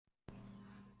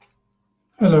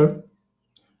Hello,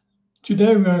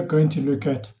 today we are going to look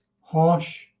at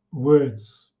harsh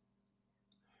words.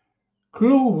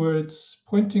 Cruel words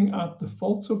pointing out the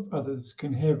faults of others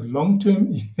can have long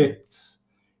term effects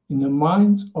in the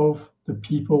minds of the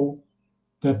people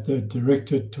that they're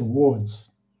directed towards,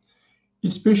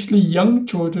 especially young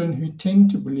children who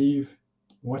tend to believe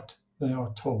what they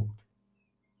are told.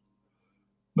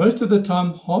 Most of the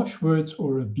time, harsh words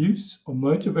or abuse are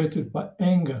motivated by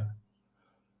anger,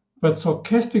 but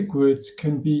sarcastic words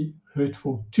can be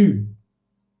hurtful too.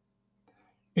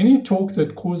 Any talk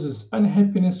that causes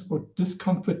unhappiness or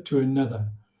discomfort to another,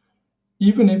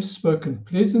 even if spoken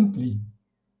pleasantly,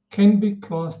 can be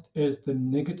classed as the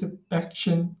negative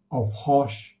action of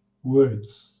harsh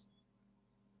words.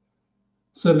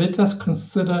 So let us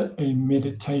consider a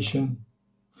meditation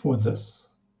for this.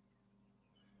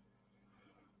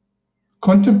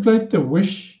 Contemplate the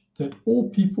wish that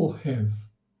all people have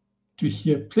to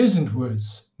hear pleasant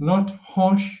words, not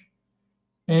harsh,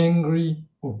 angry,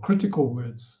 or critical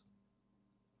words.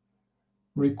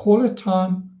 Recall a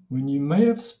time when you may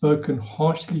have spoken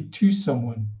harshly to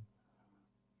someone.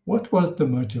 What was the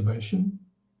motivation?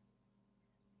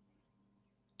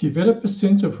 Develop a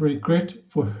sense of regret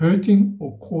for hurting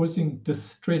or causing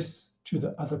distress to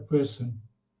the other person.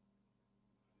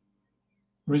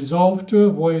 Resolve to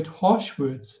avoid harsh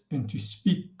words and to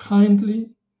speak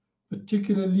kindly,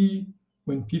 particularly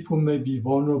when people may be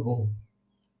vulnerable.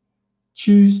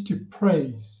 Choose to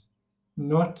praise,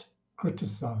 not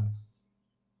criticize.